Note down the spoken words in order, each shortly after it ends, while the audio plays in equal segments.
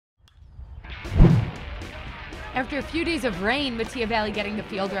After a few days of rain, Metea Valley getting the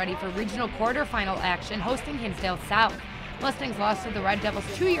field ready for regional quarterfinal action, hosting Hinsdale South. Mustangs lost to the Red Devils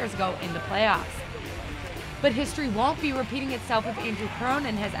 2 years ago in the playoffs. But history won't be repeating itself if Andrew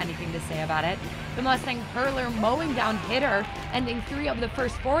Cronin has anything to say about it. The Mustang hurler mowing down hitter, ending 3 of the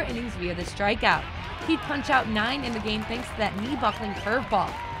first 4 innings via the strikeout. He'd punch out 9 in the game thanks to that knee-buckling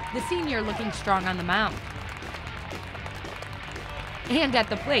curveball. The senior looking strong on the mound. And at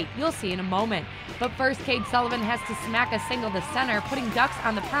the plate, you'll see in a moment. But first, Cade Sullivan has to smack a single to center, putting ducks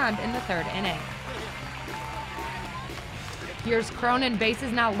on the pond in the 3rd inning. Here's Cronin,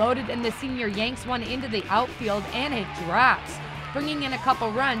 bases now loaded, and the senior yanks one into the outfield, and it drops, bringing in a couple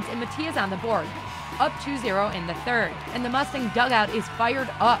runs, and Metea's on the board, up 2-0 in the 3rd, and the Mustang dugout is fired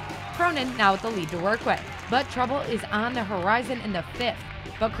up. Cronin now with the lead to work with, but trouble is on the horizon in the 5th.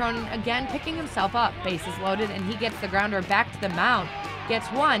 But Cronin again picking himself up, bases loaded, and he gets the grounder back to the mound. Gets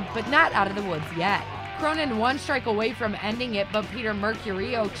one, but not out of the woods yet. Cronin 1 strike away from ending it, but Peter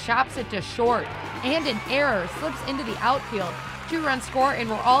Mercurio chops it to short, and an error slips into the outfield. 2-run score, and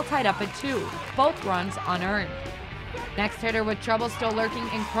we're all tied up at 2, both runs unearned. Next hitter with trouble still lurking,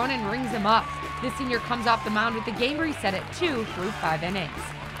 and Cronin rings him up. The senior comes off the mound with the game reset at 2 through 5 innings.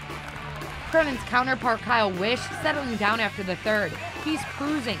 Cronin's counterpart Kyle Wish settling down after the 3rd. He's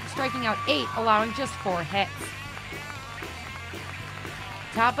cruising, striking out 8, allowing just 4 hits.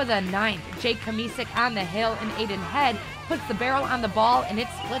 Top of the 9th, Jake Kamisic on the hill, and Aiden Head puts the barrel on the ball, and it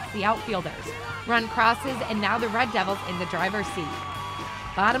splits the outfielders. Run crosses, and now the Red Devils in the driver's seat.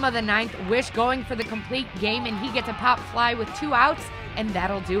 Bottom of the 9th, Wish going for the complete game, and he gets a pop fly with 2 outs, and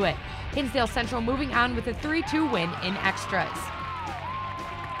that'll do it. Hinsdale Central moving on with a 3-2 win in extras.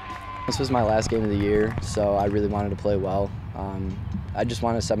 This was my last game of the year, so I really wanted to play well. I just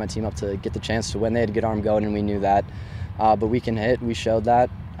wanted to set my team up to get the chance to win. They had a good arm going, and we knew that. But we can hit. We showed that.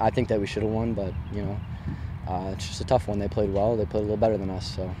 I think that we should have won, but you know, it's just a tough one. They played well. They played a little better than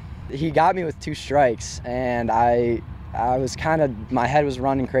us. So he got me with 2 strikes, and I was kind of, my head was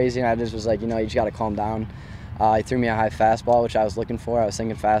running crazy, and I just was like, you know, you just got to calm down. He threw me a high fastball, which I was looking for. I was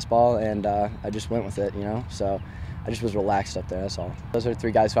thinking fastball, and I just went with it, you know. So I just was relaxed up there. That's all. Those are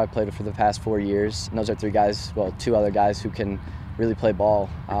 3 guys who I've played with for the past 4 years, and those are 3 guys, well, 2 other guys who can really play ball.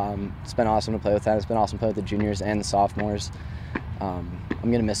 It's been awesome to play with them. It's been awesome to play with the juniors and the sophomores. I'm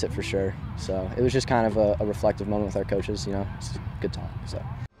going to miss it for sure. So it was just kind of a reflective moment with our coaches, you know. It's a good talk. So.